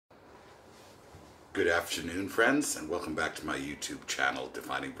Good afternoon, friends, and welcome back to my YouTube channel,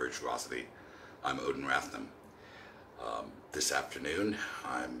 Defining Virtuosity. I'm Odin Rathnam. This afternoon,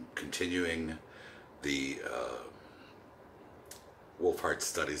 I'm continuing the Wohlfahrt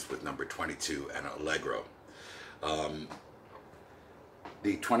studies with number 22 and Allegro. The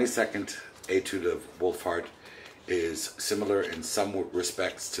 22nd etude of Wohlfahrt is similar in some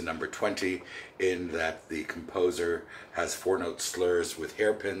respects to number 20 in that the composer has four-note slurs with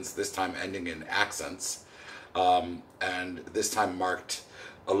hairpins, this time ending in accents, and this time marked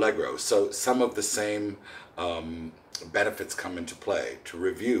allegro. So some of the same benefits come into play. To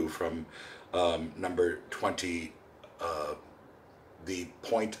review from number 20, the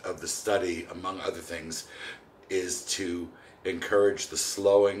point of the study, among other things, is to encourage the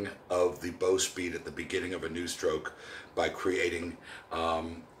slowing of the bow speed at the beginning of a new stroke by creating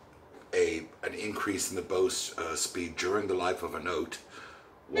an increase in the bow speed during the life of a note.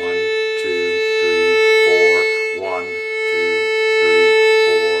 1, 2, 3, 4, 1, 2,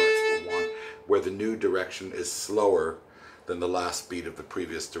 3, 4, 1, where the new direction is slower than the last beat of the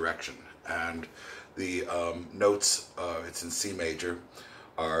previous direction. And the notes, it's in C major,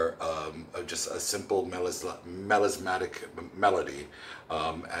 are just a simple melismatic melody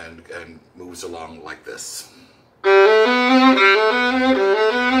and moves along like this.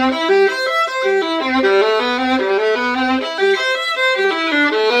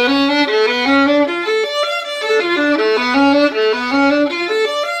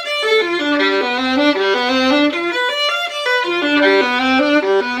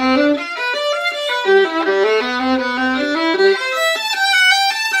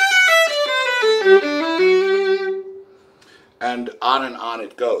 And on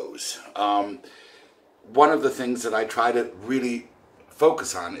it goes. One of the things that I try to really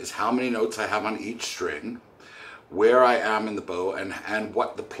focus on is how many notes I have on each string, where I am in the bow, and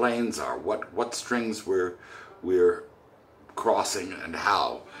what the planes are, what strings we're crossing and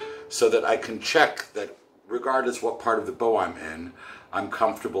how, so that I can check that regardless what part of the bow I'm in, I'm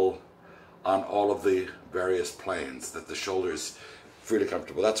comfortable on all of the various planes, that the shoulder's freely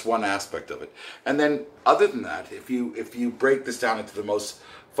comfortable. That's one aspect of it. And then other than that, if you break this down into the most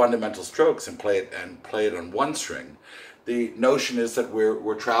fundamental strokes and play it on one string, the notion is that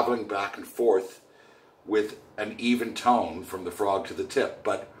we're traveling back and forth with an even tone from the frog to the tip.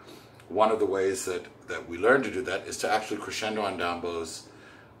 But one of the ways that we learn to do that is to actually crescendo on down bows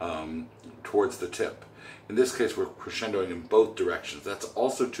towards the tip. In this case, we're crescendoing in both directions. That's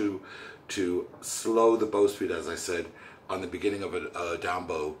also to slow the bow speed, as I said, on the beginning of a down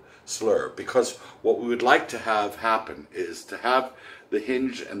bow slur, because what we would like to have happen is to have the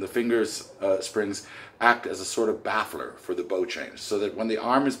hinge and the fingers springs act as a sort of baffler for the bow change, so that when the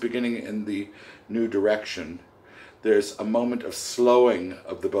arm is beginning in the new direction, there's a moment of slowing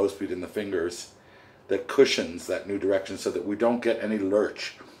of the bow speed in the fingers that cushions that new direction, so that we don't get any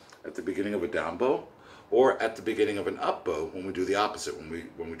lurch at the beginning of a down bow or at the beginning of an up bow when we do the opposite,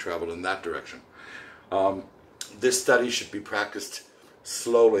 when we travel in that direction. This study should be practiced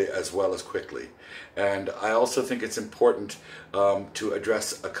slowly as well as quickly. And I also think it's important to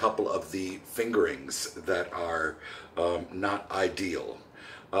address a couple of the fingerings that are not ideal.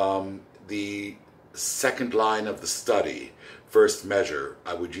 The second line of the study, first measure,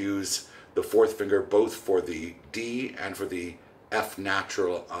 I would use the fourth finger both for the D and for the F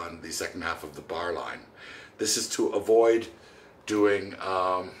natural on the second half of the bar line. This is to avoid doing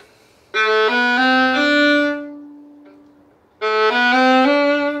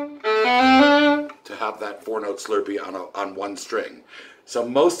have that four-note slurpee on one string. So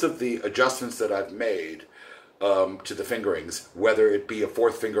most of the adjustments that I've made to the fingerings, whether it be a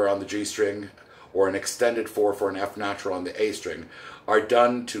fourth finger on the G string or an extended four for an F natural on the A string, are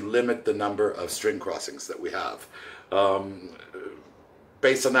done to limit the number of string crossings that we have.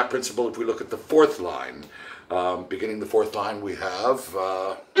 Based on that principle, if we look at the fourth line, beginning the fourth line, we have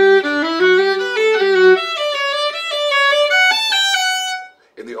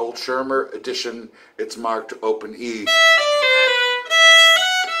in the old Schirmer edition, it's marked open E,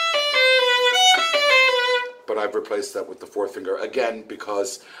 but I've replaced that with the fourth finger, again,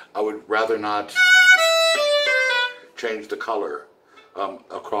 because I would rather not change the color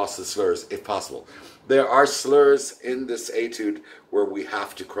across the slurs, if possible. There are slurs in this etude where we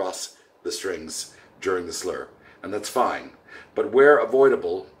have to cross the strings during the slur, and that's fine. But where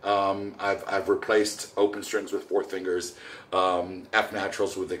avoidable, I've replaced open strings with fourth fingers, F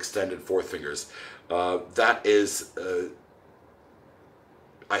naturals with extended fourth fingers. That is,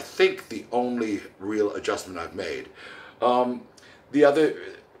 I think, the only real adjustment I've made. The other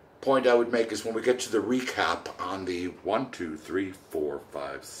point I would make is when we get to the recap on the 1, 2, 3, 4,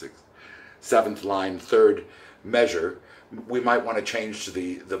 5, 6, 7th line, 3rd measure, we might want to change to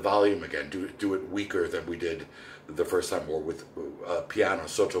the volume again, do it weaker than we did the first time, or with piano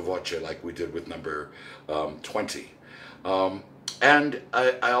sotto voce like we did with number 20. And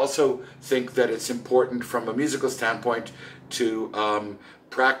I also think that it's important from a musical standpoint to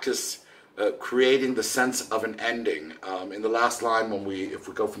practice creating the sense of an ending. In the last line, if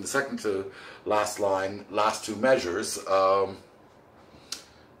we go from the second to last line, last two measures,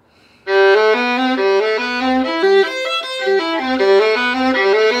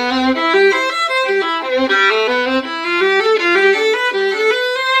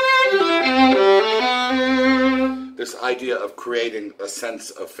 this idea of creating a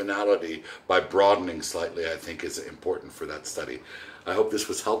sense of finality by broadening slightly, I think, is important for that study. I hope this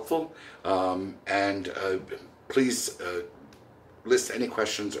was helpful, and please list any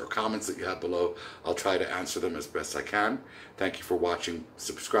questions or comments that you have below. I'll try to answer them as best I can. Thank you for watching.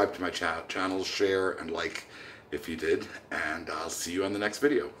 Subscribe to my channel, share, and like if you did, and I'll see you on the next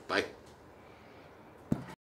video. Bye.